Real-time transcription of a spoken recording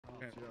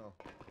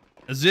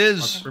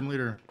Aziz. Brim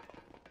leader.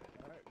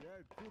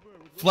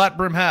 Flat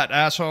brim hat,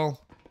 asshole.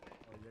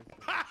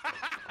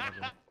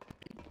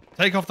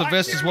 Take off the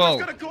vest as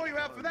well.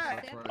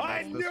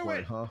 I knew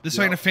it. This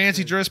ain't a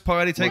fancy dress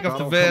party. Take off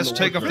the vest,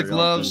 take off the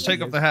gloves,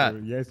 take off the hat.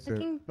 Yes,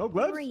 sir. No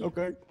gloves?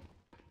 Okay.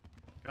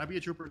 Can I be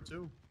a trooper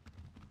too?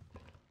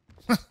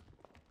 Okay.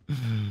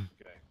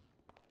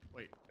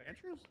 Wait,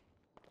 Andrews?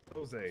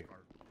 Jose,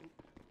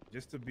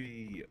 just to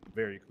be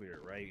very clear,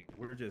 right?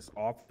 We're just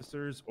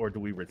officers, or do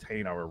we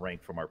retain our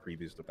rank from our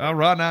previous department?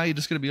 Right now, you're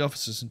just going to be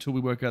officers until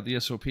we work out the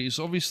SOPs.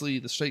 Obviously,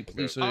 the state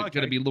police are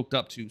going to be looked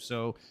up to,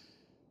 so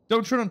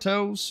don't tread on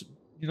toes.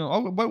 You know,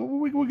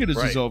 we'll get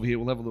Aziz over here.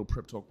 We'll have a little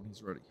prep talk when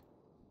he's ready.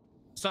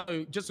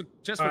 So, just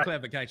for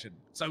clarification,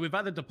 so with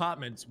other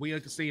departments, we are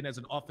seen as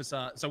an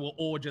officer, so we're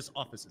all just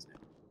officers now.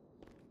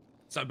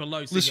 So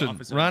below senior officers.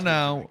 Listen, right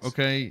now,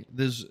 okay,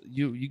 there's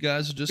you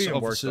guys are just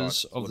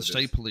officers of the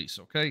state police,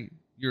 okay?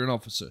 You're an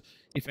officer.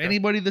 If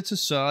anybody that's a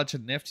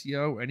sergeant, an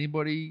FTO,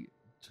 anybody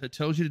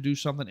tells you to do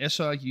something,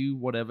 SRU,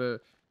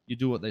 whatever, you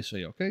do what they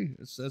say, okay?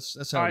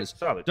 That's how it is.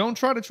 Solid. Don't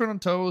try to tread on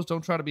toes.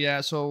 Don't try to be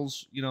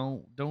assholes. You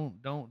know,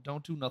 don't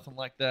do nothing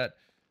like that.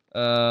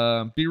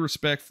 Be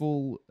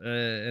respectful,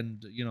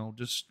 and you know,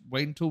 just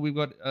wait until we've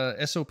got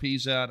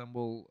SOPs out, and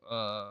we'll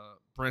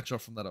branch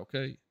off from that,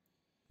 okay?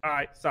 All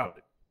right,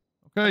 solid.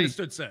 Okay.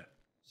 Understood, sir.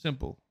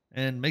 Simple.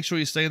 And make sure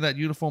you stay in that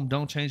uniform.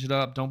 Don't change it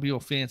up. Don't be all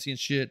fancy and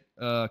shit.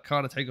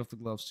 Carter, take off the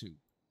gloves too.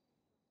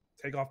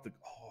 Take off the...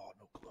 Oh,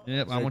 no gloves.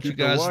 Yep, I want you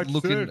guys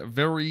looking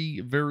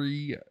very,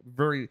 very,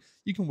 very...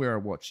 You can wear a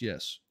watch,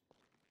 yes.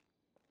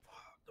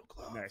 No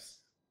gloves. Nice.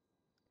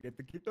 Get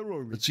to keep the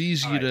road. It's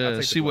easier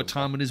to see what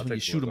time it is when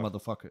you shoot a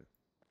motherfucker.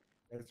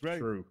 That's right.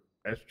 True.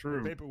 That's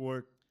true.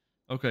 Paperwork.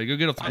 Okay, go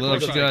get off the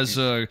gloves. You guys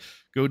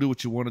go do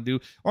what you want to do.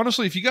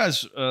 Honestly, if you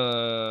guys...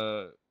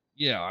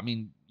 yeah, I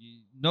mean,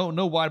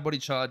 no wide body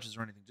charges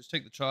or anything. Just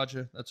take the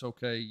Charger. That's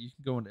okay. You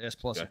can go into S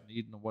Plus if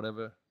needed or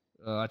whatever.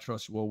 I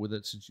trust you all with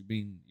it since you've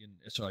been in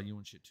SRU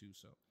and shit too.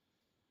 So.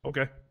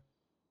 Okay.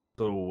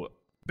 So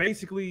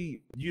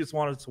basically, you just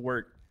wanted to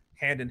work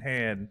hand in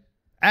hand.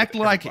 Act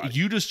like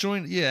you just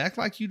joined. Yeah, act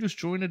like you just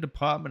joined a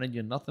department and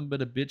you're nothing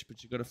but a bitch,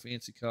 but you got a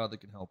fancy car that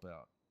can help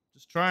out.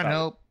 Just try and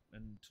help,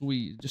 until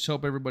we just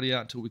help everybody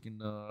out until we can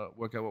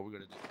work out what we're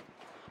gonna do.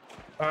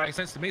 All right, makes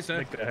sense to me, sir.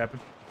 Make that happen.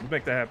 We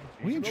make that happen.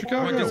 We in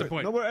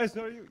Chicago. No more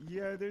SRU.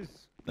 Yeah,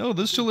 there's. No,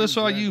 there's still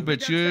SRU,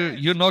 but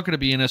you're not going to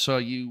be in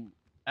SRU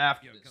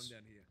after this. Come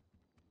down here.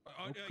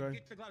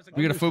 Okay.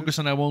 We got to focus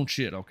on our own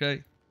shit,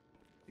 okay?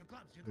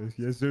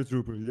 Yes, sir,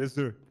 trooper. Yes,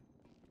 sir.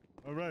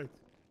 All right.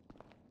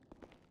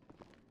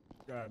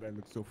 God, that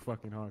looks so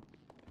fucking hard.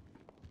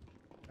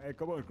 Hey,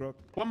 come on, Croc.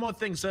 One more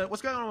thing, sir.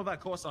 What's going on with our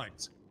call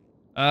signs?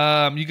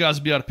 You guys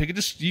will be able to pick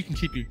it. You can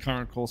keep your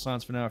current call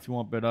signs for now if you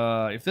want, but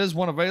if there's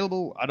one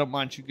available, I don't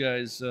mind you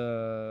guys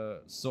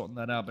sorting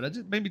that out. But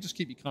maybe just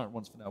keep your current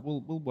ones for now.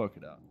 We'll work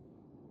it out.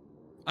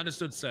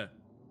 Understood, sir.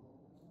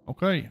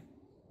 Okay.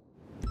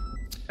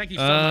 Thank you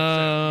so much,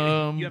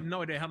 sir. You have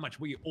no idea how much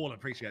we all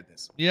appreciate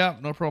this. Yeah,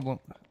 no problem.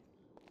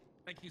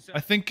 Thank you, sir. I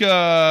think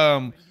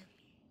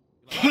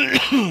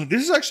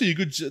this is actually a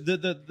good.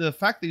 The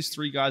fact these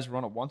three guys are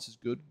on at once is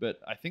good, but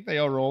I think they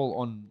are all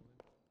on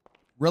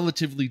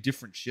relatively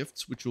different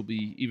shifts, which will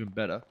be even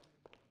better.